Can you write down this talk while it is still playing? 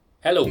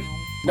Hello,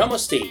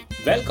 Namaste,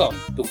 welcome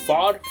to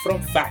Far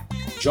From Fact.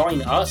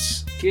 Join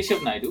us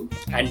Keshav Naidu,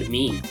 and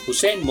me,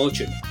 Hussein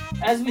Merchant.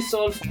 as we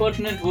solve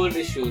pertinent world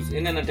issues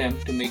in an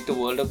attempt to make the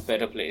world a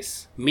better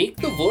place. Make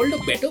the world a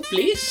better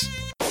place?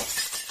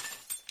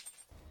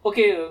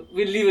 Okay,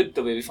 we'll leave it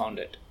the way we found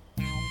it.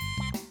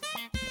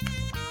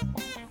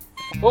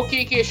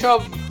 Okay,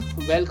 Keshav,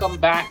 welcome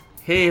back.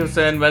 Hey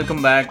Hussein,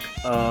 welcome back.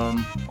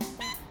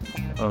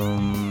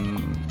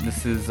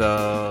 This is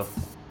sorry,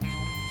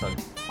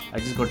 I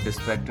just got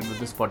distracted with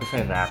the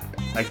Spotify Wrapped.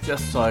 I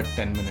just saw it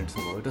 10 minutes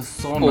ago. It was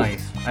so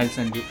nice. I'll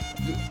send you.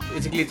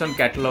 Basically, it's on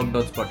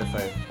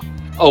catalog.spotify.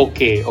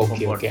 Okay.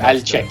 Podcast.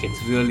 I'll check it.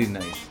 It's really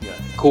nice. Yeah.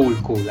 Cool.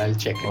 I'll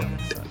check it Okay.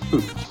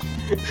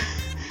 out.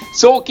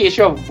 So,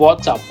 Keshav,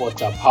 what's up?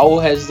 How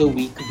has the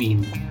week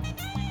been?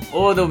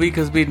 Oh, the week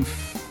has been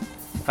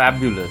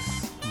fabulous.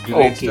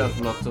 Great Okay. stuff.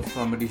 Lots of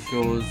comedy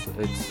shows.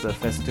 It's the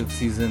festive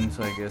season,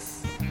 so I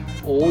guess.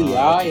 Oh,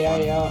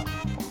 yeah.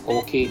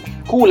 Okay,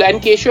 cool.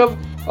 And Keshav,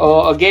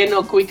 again,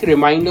 a quick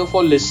reminder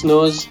for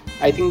listeners.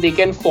 I think they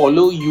can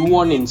follow you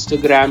on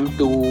Instagram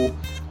to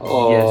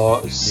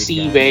Yes, they see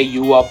can. where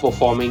you are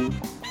performing.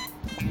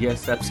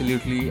 Yes,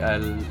 absolutely.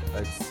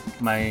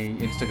 My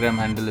Instagram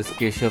handle is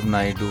Keshav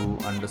Naidu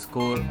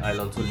 _.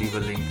 I'll also leave a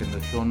link in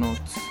the show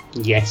notes.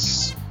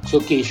 Yes. So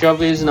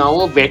Keshav is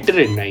now a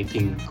veteran, I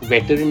think.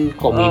 Veteran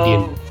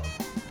comedian.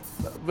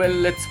 Well,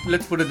 let's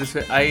put it this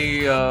way.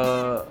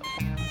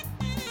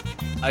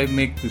 I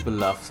make people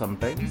laugh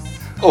sometimes.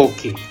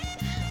 Okay.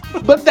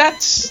 But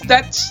that's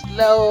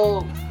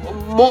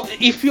more,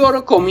 if you're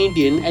a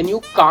comedian and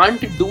you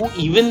can't do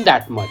even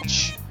that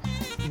much,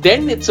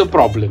 then it's a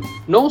problem.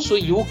 No, so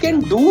you can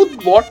do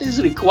what is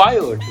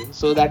required.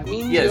 So that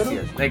means Yes.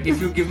 you're Like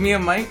if you give me a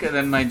mic,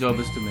 then my job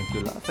is to make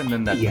you laugh, and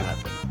then that will Yeah.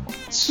 happen.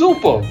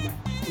 superb.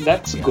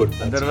 That's Yeah. good.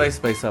 That's Otherwise,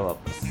 paisa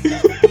wapas.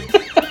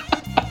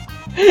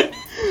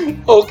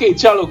 Okay,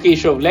 chalo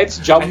Keshav, let's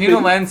jump And you know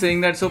in. why I'm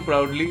saying that so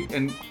proudly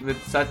and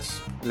with such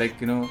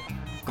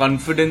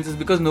confidence is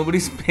because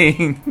nobody's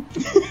paying.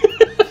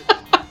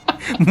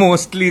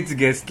 Mostly it's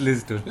guest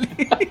list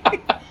only.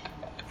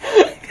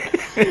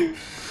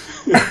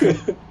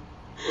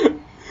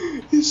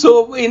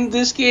 So in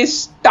this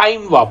case,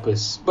 time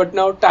wapas. But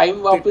now time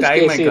wapas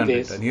Time I kaise can't des?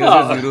 return. Here's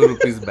your 0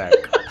 rupees back.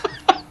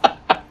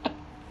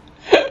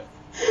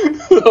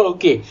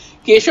 Okay,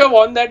 Keshav,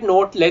 on that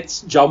note,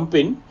 let's jump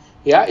in.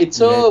 Yeah, it's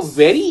a Let's.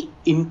 very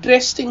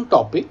interesting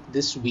topic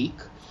this week.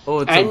 Oh,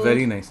 it's And- a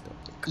very nice topic.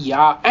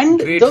 Yeah, and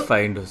Great the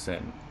find,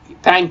 Hussein.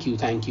 Thank you.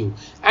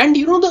 And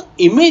the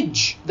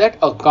image that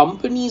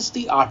accompanies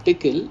the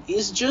article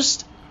is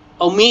just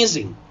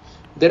amazing.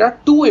 There are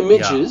two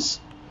images.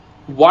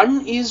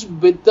 One is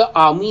with the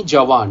army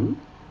jawan,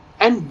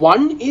 and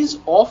one is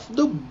of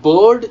the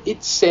bird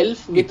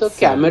itself with a Itself,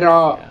 camera.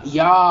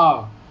 yeah.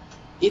 Yeah.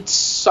 It's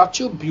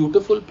such a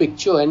beautiful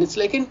picture, and it's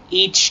like an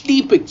HD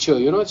picture.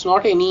 It's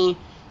not any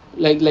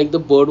like the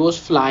bird was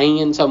flying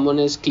and someone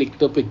has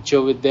clicked a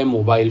picture with their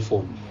mobile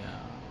phone.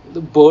 Yeah.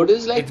 The bird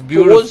is like It's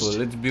beautiful. posed.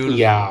 It's beautiful.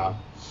 Yeah.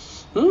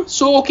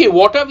 So, okay,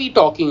 what are we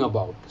talking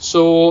about?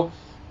 So,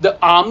 the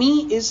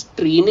army is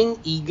training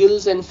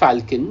eagles and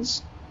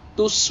falcons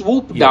to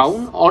swoop Yes.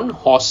 down on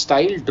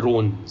hostile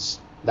drones.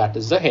 That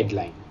is the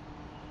headline.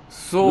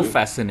 So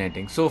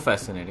fascinating.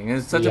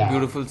 It's such Yeah. a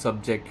beautiful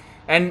subject.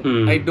 And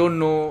Hmm. I don't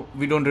know,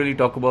 we don't really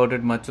talk about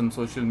it much on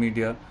social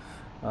media.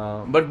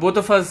 But both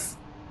of us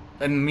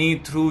and me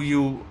through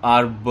you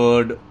are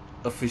bird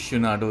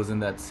aficionados in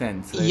that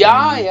sense. Right? Yeah,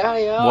 I mean,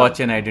 we yeah. Watch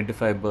and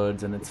identify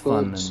birds and it's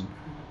fun. Birds.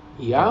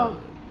 And Yeah.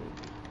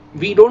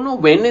 We don't know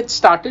when it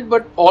started,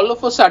 but all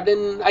of a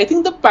sudden, I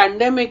think the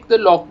pandemic, the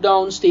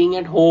lockdown, staying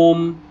at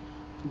home,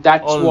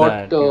 that's All what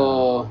that,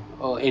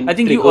 yeah. I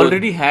think you triggered.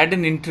 already had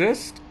an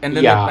interest, and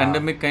then Yeah. the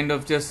pandemic kind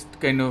of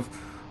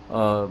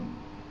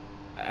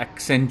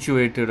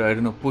accentuated, I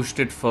don't know, pushed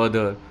it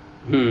further.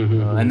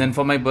 And then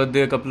for my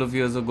birthday a couple of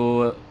years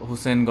ago,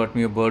 Hussein got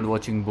me a bird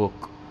watching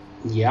book.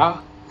 Yeah.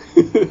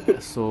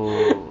 So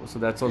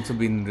that's also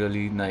been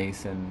really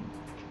nice and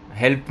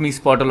helped me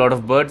spot a lot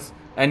of birds.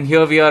 And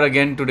here we are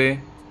again today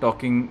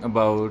talking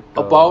about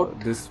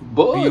this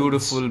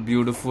birds.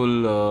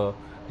 beautiful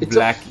It's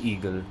black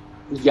eagle.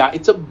 Yeah,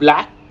 it's a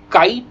black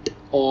kite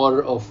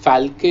or a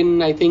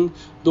falcon. I think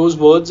those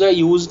words are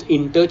used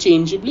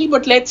interchangeably,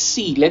 but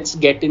let's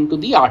get into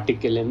the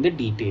article and the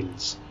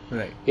details.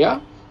 Right.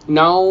 Yeah.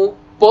 Now,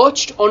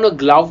 perched on a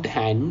gloved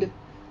hand,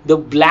 the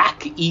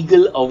black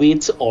eagle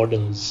awaits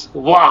orders.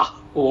 Wow,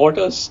 what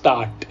a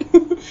start.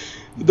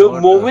 The What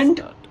a moment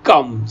start.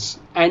 comes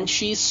and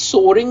she's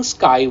soaring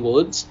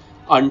skywards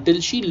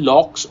until she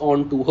locks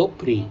onto her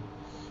prey.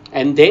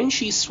 And then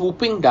she's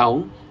swooping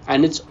down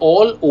and it's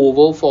all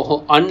over for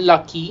her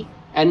unlucky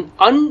and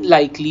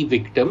unlikely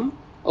victim,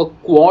 a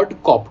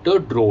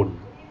quadcopter drone.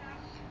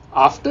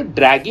 After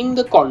dragging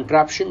the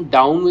contraption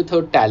down with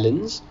her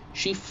talons,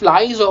 she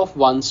flies off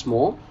once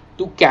more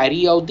to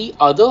carry out the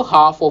other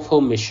half of her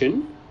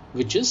mission,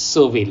 which is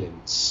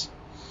surveillance.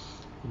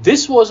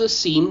 This was a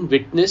scene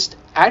witnessed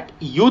at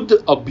Yudh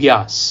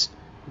Abhyas,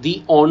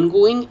 the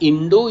ongoing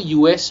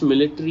Indo-US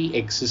military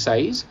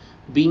exercise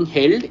being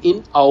held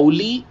in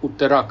Auli,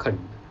 Uttarakhand.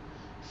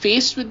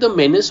 Faced with the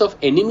menace of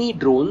enemy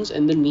drones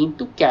and the need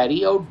to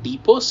carry out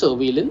deeper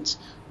surveillance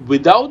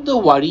without the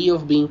worry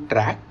of being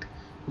tracked,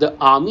 the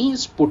army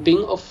is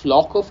putting a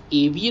flock of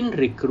avian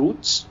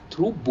recruits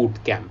through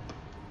boot camp.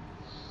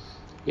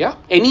 Yeah.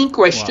 Any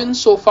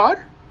questions so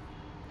far?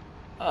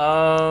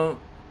 I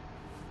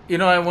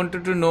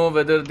wanted to know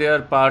whether they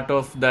are part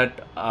of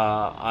that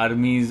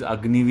Army's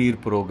Agniveer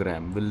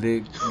program. Will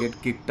they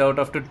get kicked out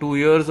after 2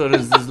 years, or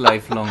is this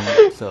lifelong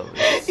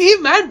service? Hey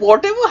man,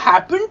 whatever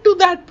happened to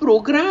that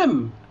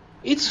program?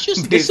 It's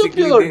just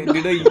disappeared.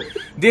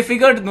 They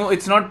figured, no,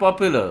 it's not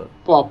popular.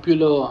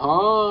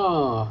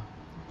 Popular,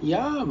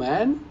 yeah,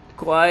 man.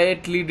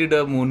 Quietly did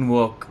a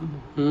moonwalk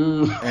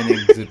and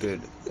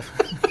exited.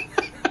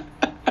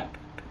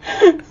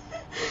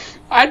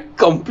 I'd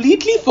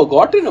completely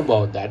forgotten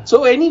about that.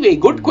 So anyway,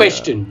 good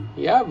question.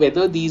 Yeah,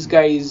 whether these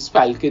guys,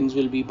 Falcons,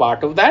 will be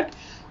part of that.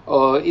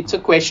 It's a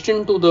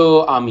question to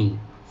the army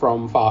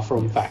from Far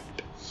From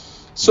Fact.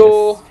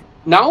 So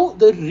now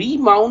the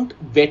Remount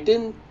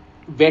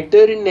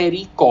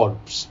Veterinary Corps,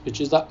 which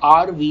is the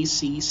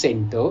RVC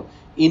Center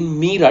in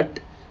Meerut,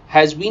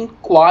 has been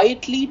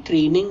quietly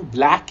training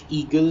black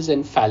eagles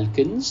and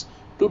falcons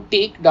to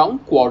take down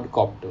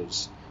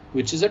quadcopters,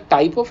 which is a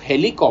type of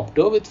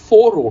helicopter with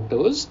 4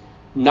 rotors,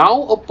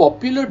 now a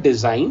popular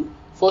design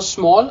for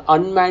small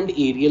unmanned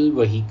aerial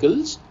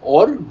vehicles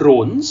or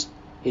drones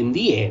in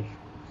the air.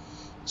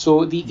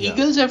 So the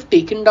eagles have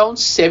taken down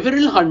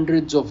several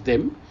hundreds of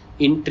them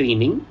in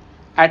training,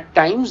 at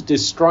times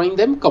destroying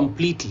them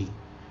completely.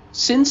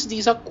 Since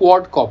these are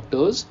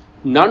quadcopters,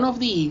 none of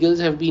the eagles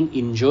have been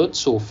injured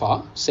so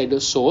far, said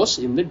a source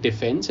in the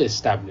defense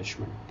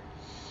establishment.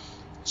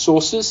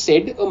 Sources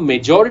said a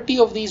majority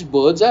of these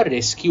birds are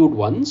rescued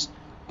ones,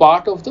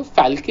 part of the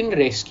Falcon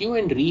Rescue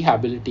and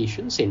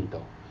Rehabilitation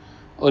Center.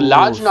 A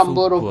large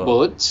number of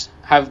birds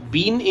have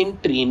been in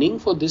training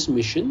for this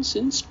mission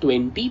since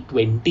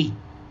 2020.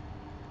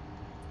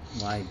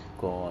 My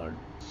God.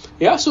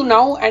 Yeah, so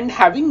now, and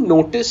having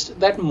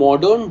noticed that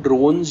modern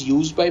drones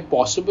used by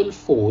possible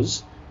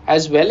foes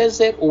as well as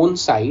their own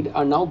side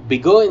are now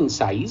bigger in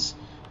size,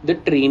 the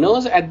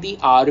trainers at the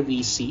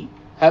RVC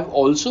have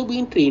also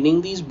been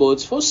training these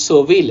birds for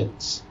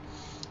surveillance.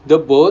 The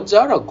birds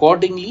are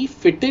accordingly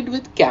fitted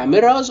with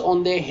cameras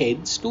on their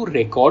heads to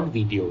record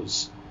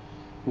videos.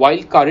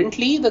 While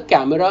currently the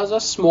cameras are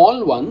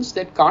small ones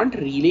that can't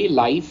relay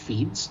live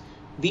feeds,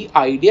 the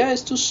idea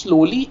is to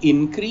slowly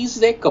increase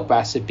their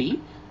capacity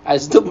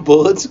as the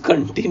birds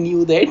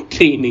continue their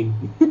training.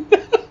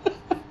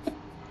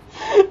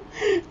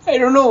 I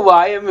don't know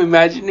why I'm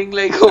imagining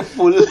like a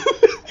full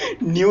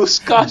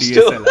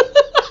newscaster.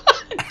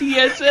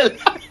 DSL.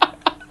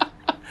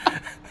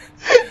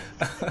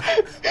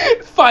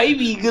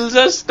 5 eagles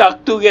are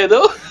stuck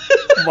together.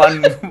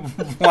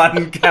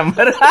 one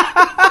camera.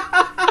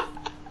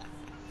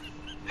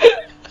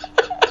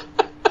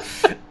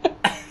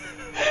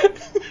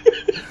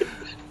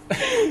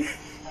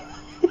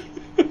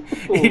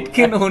 It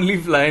can only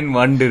fly in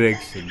one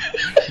direction,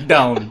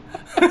 down.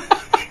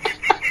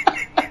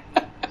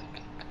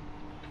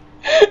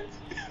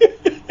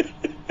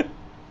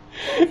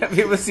 Have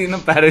you ever seen a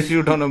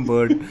parachute on a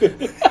bird?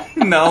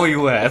 Now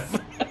you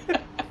have.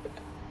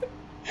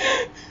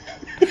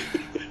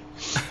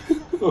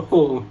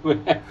 Oh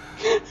man.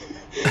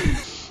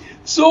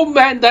 So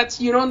man, that's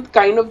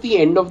kind of the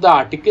end of the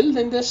article.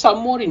 Then there's some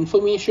more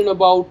information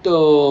about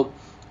the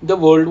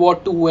World War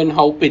II and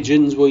how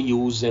pigeons were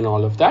used and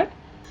all of that.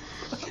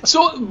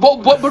 So,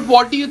 but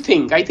what do you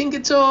think? I think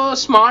it's a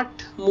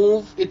smart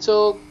move. It's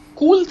a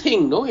cool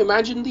thing, no?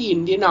 Imagine the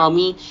Indian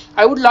Army.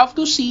 I would love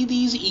to see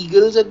these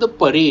eagles at the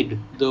parade,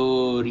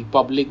 the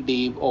Republic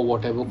Day or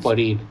whatever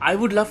parade. I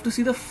would love to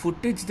see the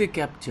footage they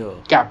capture.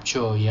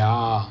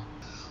 Yeah.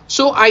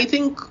 So I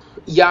think,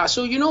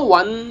 so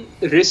one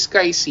risk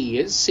I see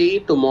is, say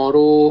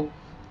tomorrow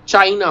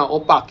China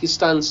or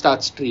Pakistan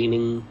starts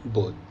training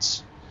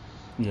birds.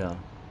 Yeah.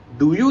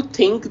 Do you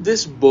think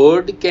this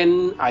bird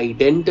can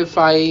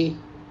identify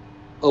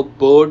a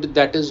bird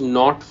that is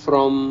not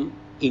from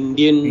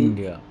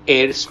India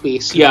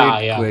airspace?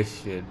 Great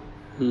question.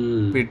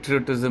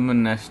 Patriotism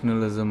and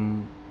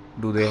nationalism,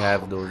 do they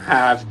have those?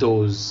 Have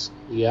those,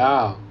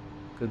 yeah.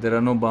 Because there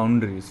are no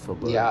boundaries for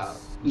birds.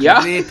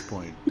 Yeah. Great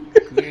point.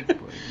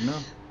 No.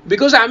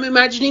 Because I'm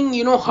imagining,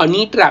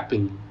 honey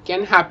trapping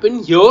can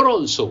happen here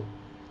also.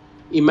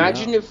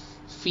 Imagine if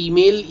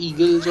female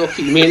eagles or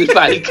female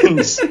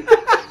falcons.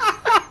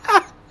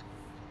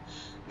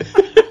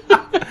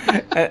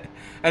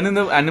 And in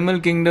the animal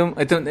kingdom,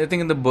 I think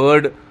in the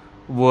bird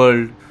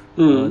world,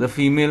 the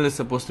female is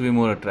supposed to be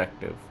more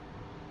attractive.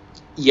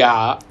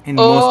 Yeah. In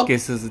most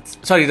cases,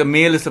 the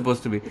male is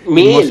supposed to be. Male,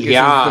 in most cases,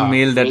 yeah. It's the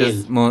male that male.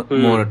 is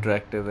more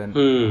attractive,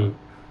 and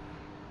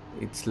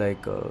it's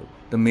like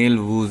the male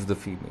woos the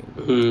female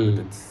with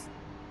its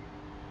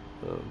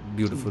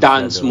beautiful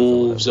dance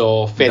moves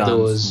or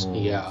feathers,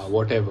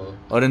 whatever.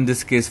 Or in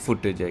this case,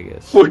 footage, I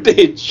guess.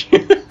 Footage.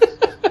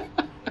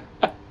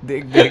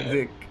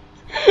 देख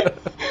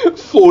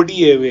 4D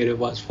है मेरे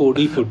पास,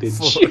 4D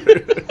footage.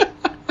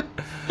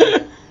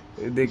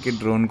 देख के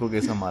drone को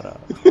कैसा मारा.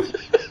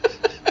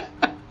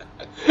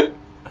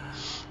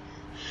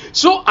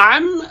 So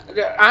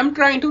I'm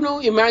trying to now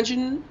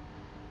imagine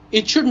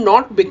it should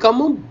not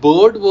become a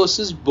bird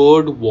versus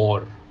bird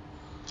war.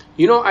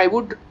 You know, I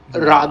would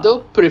rather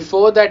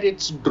prefer that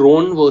it's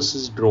drone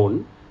versus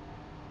drone.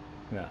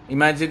 Yeah.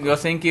 Imagine you're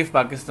saying if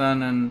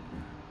Pakistan and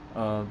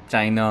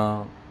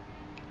China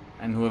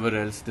and whoever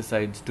else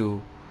decides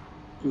to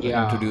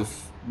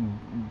introduce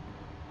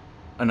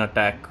an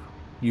attack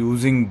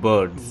using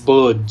birds.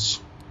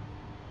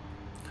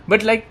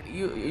 But like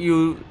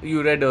you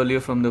read earlier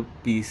from the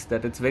piece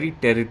that it's very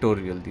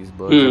territorial. These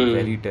birds are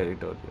very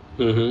territorial.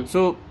 Mm-hmm.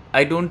 So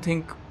I don't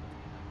think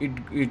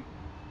it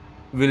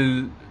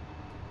will.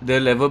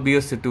 There'll ever be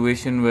a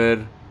situation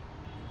where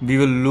we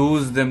will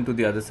lose them to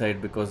the other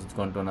side because it's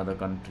gone to another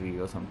country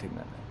or something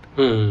like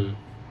that.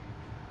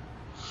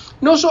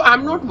 No, so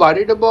I'm not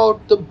worried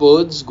about the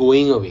birds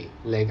going away.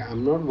 Like,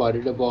 I'm not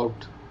worried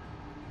about...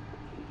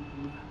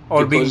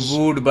 Or being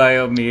wooed by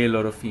a male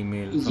or a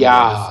female from the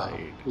other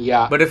side.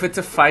 Yeah. But if it's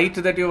a fight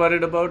that you're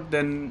worried about,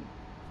 then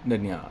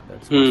yeah,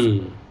 that's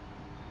possible.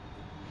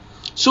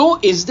 So,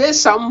 is there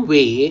some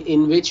way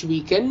in which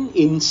we can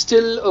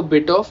instill a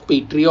bit of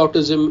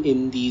patriotism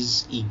in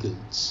these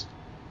eagles?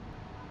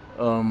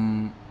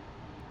 We'll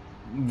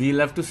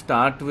have to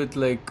start with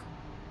like,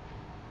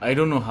 I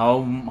don't know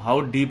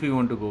how deep we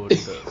want to go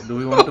with the, do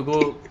we want to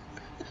go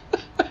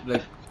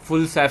like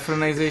full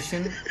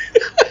saffronization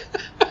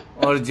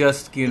or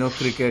just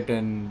cricket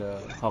and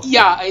hockey?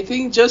 Yeah, I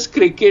think just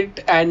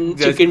cricket and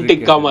Just chicken cricket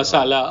tikka and all.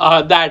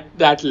 masala,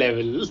 that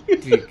level.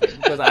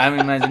 Because I'm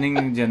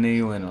imagining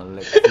Janayu and all,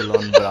 like full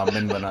on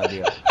Brahmin bana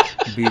diya,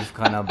 beef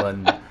khana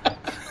band.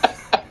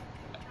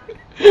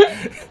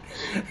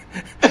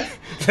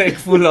 Like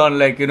full on,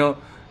 like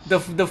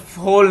the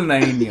whole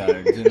 9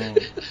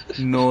 yards,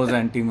 knows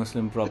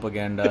anti-Muslim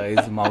propaganda,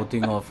 is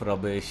mouthing off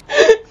rubbish.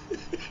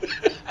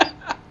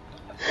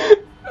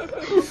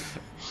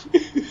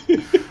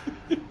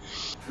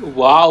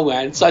 Wow,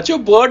 man. Such a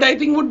bird, I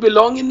think, would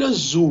belong in a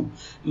zoo,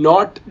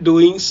 not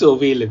doing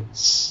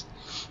surveillance.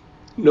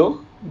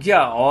 No?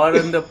 Yeah, or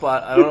in the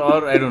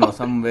or I don't know,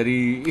 some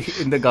very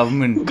in the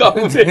government.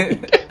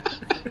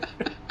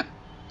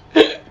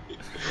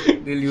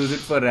 They'll use it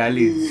for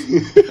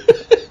rallies.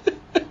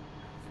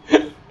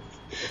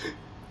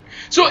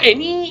 So,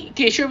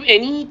 Keshav,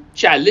 any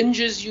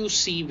challenges you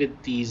see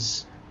with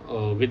these,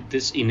 with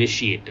this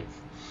initiative?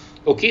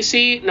 Okay,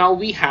 say now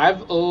we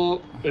have a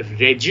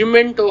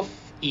regiment of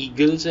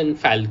eagles and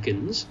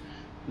falcons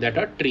that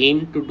are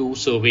trained to do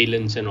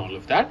surveillance and all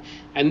of that,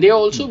 and they are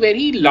also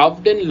very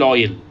loved and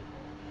loyal.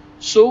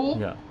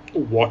 So,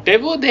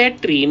 whatever their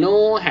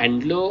trainer,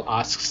 handler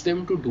asks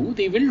them to do,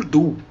 they will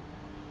do.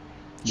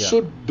 Yeah.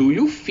 So, do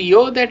you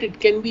fear that it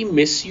can be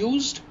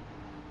misused?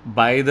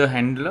 By the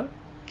handler?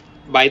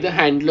 By the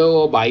handler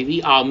or by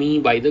the army,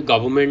 by the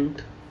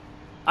government?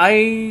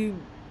 I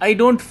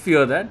don't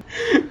fear that.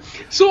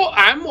 So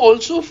I'm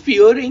also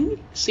fearing,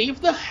 say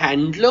if the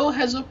handler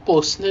has a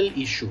personal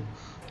issue,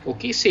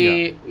 okay,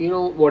 say,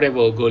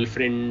 whatever,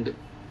 girlfriend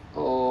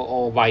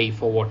or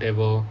wife or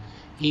whatever,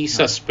 he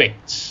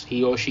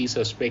or she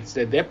suspects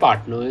that their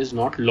partner is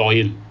not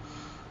loyal.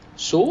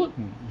 So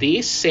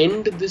they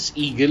send this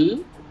eagle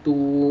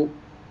to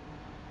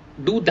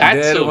do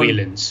that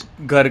surveillance.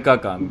 घर का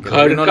काम.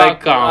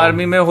 Like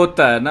army में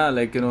होता है ना,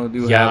 like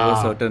you have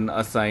a certain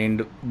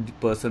assigned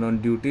person on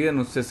duty and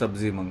उससे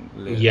सब्जी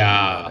ले.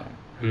 Yeah.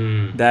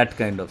 That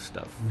kind of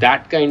stuff.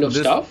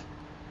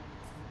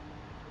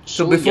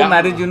 So before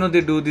marriage,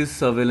 they do this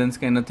surveillance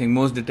kind of thing.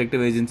 Most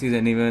detective agencies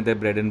anyway, their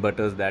bread and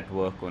butter is that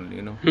work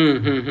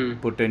only,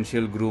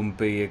 Potential groom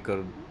pe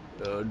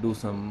do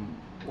some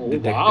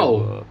detective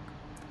work.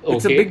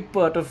 It's a big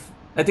part of,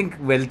 I think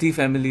wealthy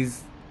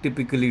families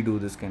typically do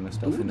this kind of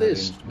stuff in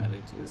arranged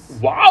marriages.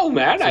 Wow,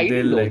 man, So I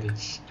didn't know like-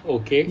 this.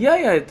 Okay.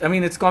 Yeah. I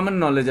mean, it's common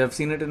knowledge. I've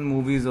seen it in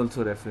movies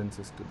also,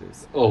 references to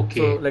this. Okay.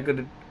 So, like,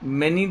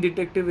 many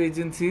detective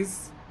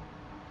agencies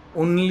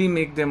only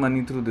make their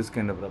money through this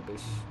kind of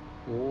rubbish.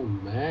 Oh,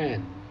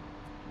 man.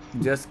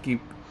 Just keep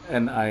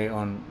an eye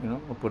on,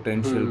 a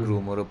potential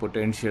groom or a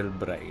potential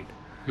bride.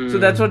 So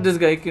that's what this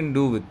guy can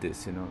do with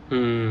this,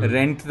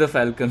 Rent the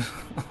falcon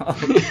out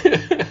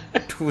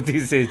to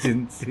these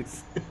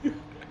agencies.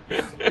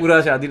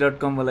 पूरा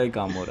शादी.com वाला ही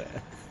काम हो रहा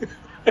है.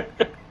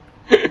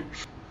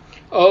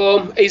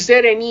 Is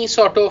there any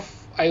sort of,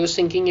 I was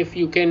thinking if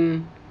you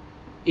can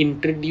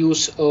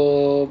introduce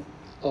a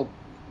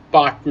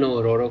partner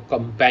or a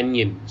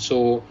companion.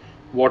 So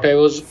what I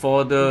was...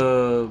 For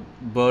the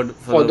bird,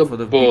 for the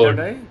bird. beta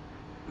guy?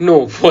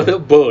 No, for the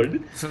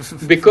bird.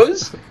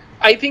 Because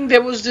I think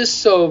there was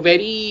this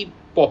very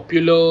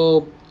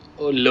popular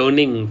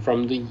learning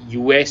from the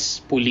US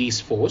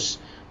police force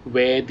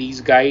where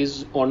these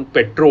guys on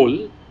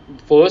patrol,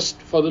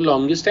 first for the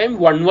longest time,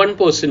 one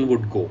person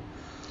would go.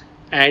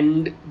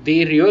 And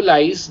they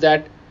realized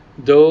that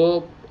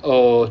the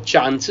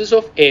chances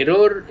of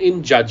error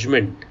in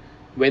judgment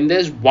when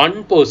there's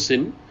one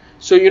person.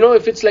 So,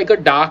 if it's like a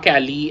dark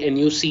alley and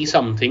you see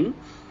something,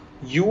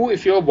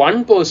 if you're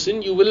one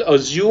person, you will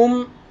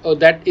assume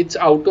that it's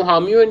out to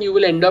harm you, and you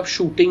will end up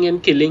shooting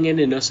and killing an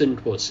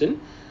innocent person.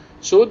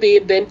 So they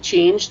then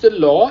changed the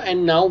law,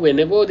 and now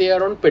whenever they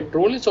are on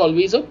patrol, it's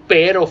always a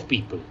pair of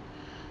people.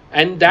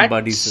 And that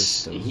Buddy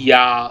system.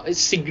 Yeah, it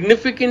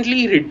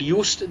significantly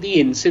reduced the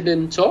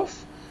incidence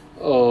of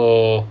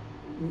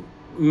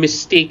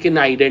mistaken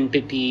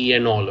identity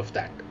and all of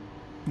that.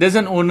 There's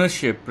an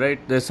ownership, right?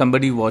 There's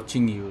somebody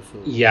watching you. So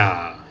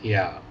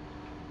Yeah.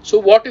 So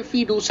what if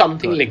we do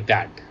something like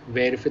that,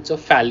 where if it's a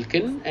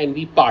falcon and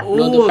we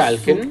partner the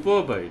falcon?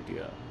 Superb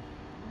idea.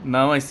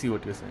 Now I see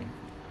what you're saying.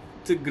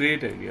 It's a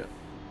great idea.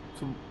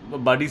 So a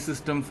buddy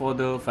system for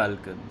the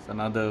falcons.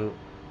 Another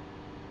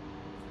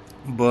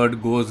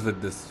bird goes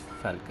with this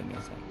falcon,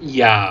 you're saying.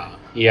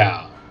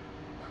 Yeah.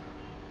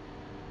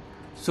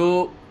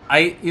 So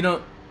I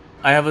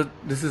have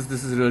this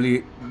is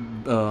really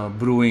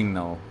brewing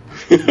now.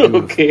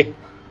 Okay.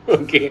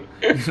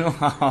 You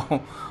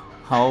know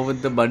how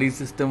with the buddy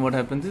system what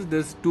happens is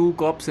there's two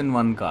cops in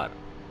one car.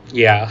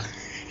 Yeah.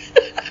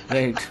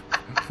 Right.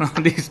 Now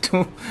these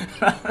two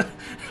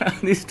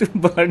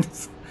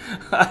birds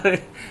are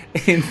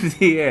in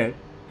the air.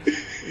 You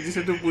just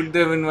have to put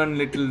them in one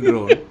little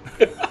drone.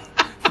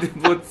 They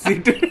both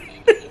sit.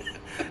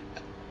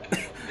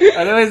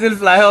 Otherwise they'll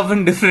fly off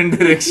in different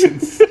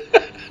directions.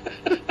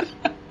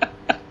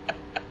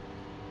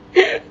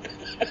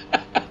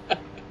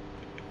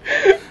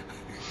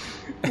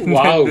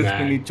 Wow, This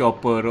man. mini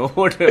chopper or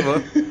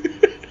whatever.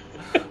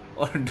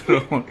 Or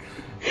drone.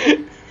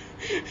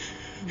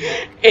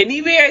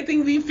 Anyway, I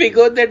think we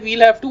figured that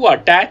we'll have to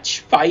attach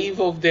 5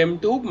 of them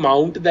to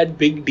mount that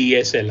big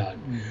DSLR.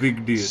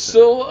 Big deal.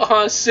 So,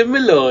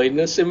 in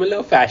a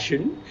similar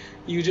fashion,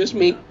 you just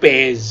make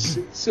pairs,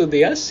 so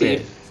they are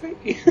safe.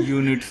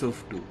 Units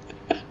of 2.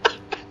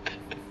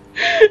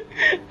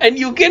 And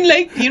you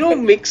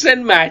can mix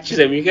and match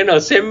them. You can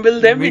assemble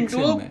them Mix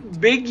into and a match.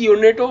 big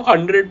unit of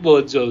 100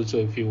 birds also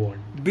if you want.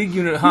 Big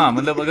unit.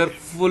 मतलब अगर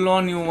full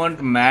on you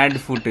want mad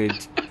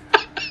footage.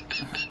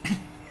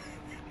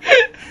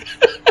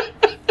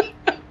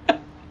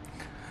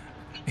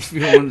 If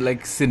you want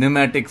like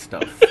cinematic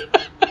stuff,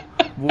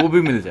 वो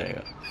भी मिल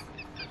जाएगा.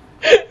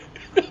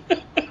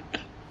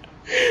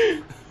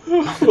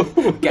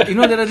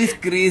 There are these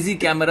crazy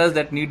cameras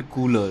that need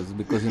coolers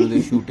because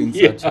they're shooting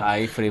such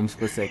high frames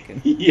per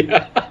second.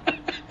 Yeah.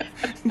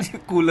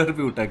 Cooler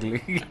भी उठा के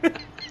लेगी.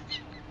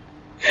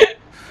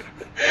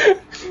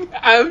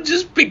 I'm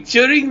just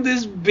picturing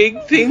this big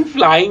thing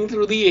flying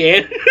through the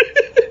air.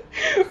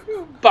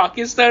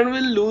 Pakistan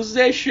will lose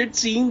their shit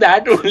seeing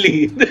that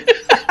only.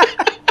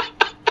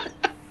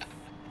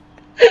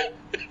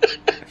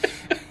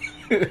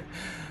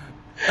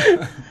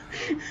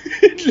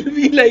 It'll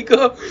be like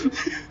a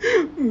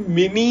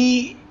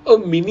mini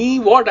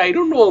what? I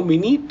don't know, a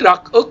mini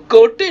truck, a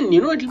curtain,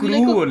 it'll be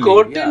like a Crew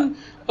curtain, only,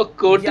 a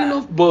curtain Yeah.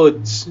 of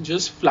birds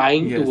just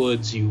flying Yes.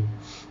 towards you.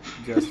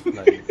 Just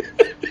like.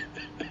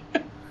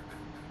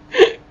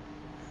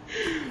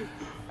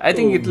 I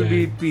think Oh, it'll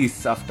be man.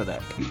 peace after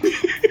that.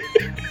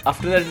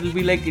 After that, it'll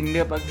be like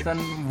India-Pakistan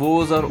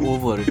wars are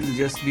over. It'll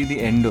just be the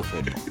end of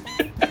it.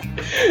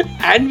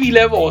 And we'll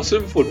have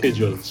awesome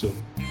footage also.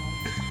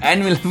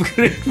 And we'll have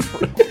great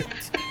footage.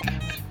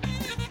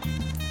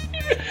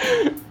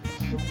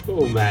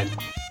 Oh man.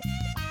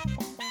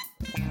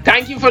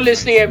 Thank you for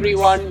listening,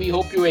 everyone. We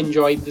hope you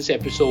enjoyed this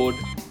episode.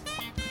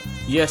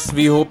 Yes,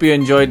 we hope you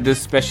enjoyed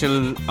this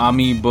special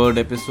Army Bird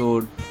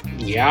episode.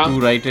 Yeah. Do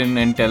write in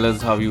and tell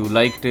us how you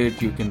liked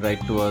it. You can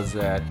write to us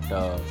at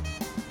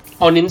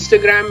On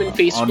Instagram and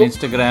Facebook. on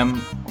Instagram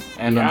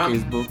and Yeah. on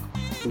Facebook.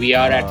 We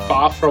are at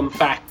Far From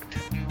Fact.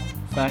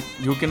 Fact,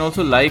 you can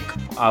also like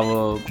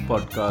our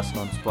podcast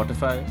on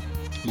Spotify.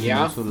 You can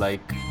Yeah. also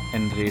like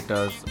and rate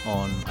us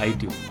on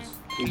iTunes.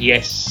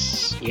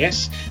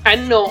 Yes.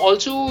 And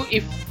also,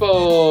 if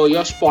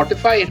your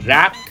Spotify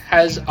Wrapped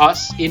has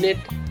us in it,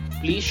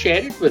 please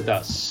share it with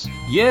us.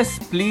 Yes,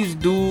 please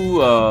do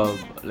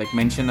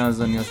mention us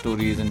on your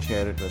stories and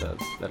share it with us.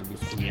 That'll be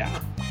fun. Yeah.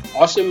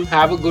 Awesome.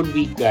 Have a good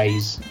week,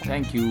 guys.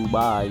 Thank you.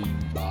 Bye.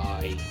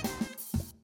 Bye.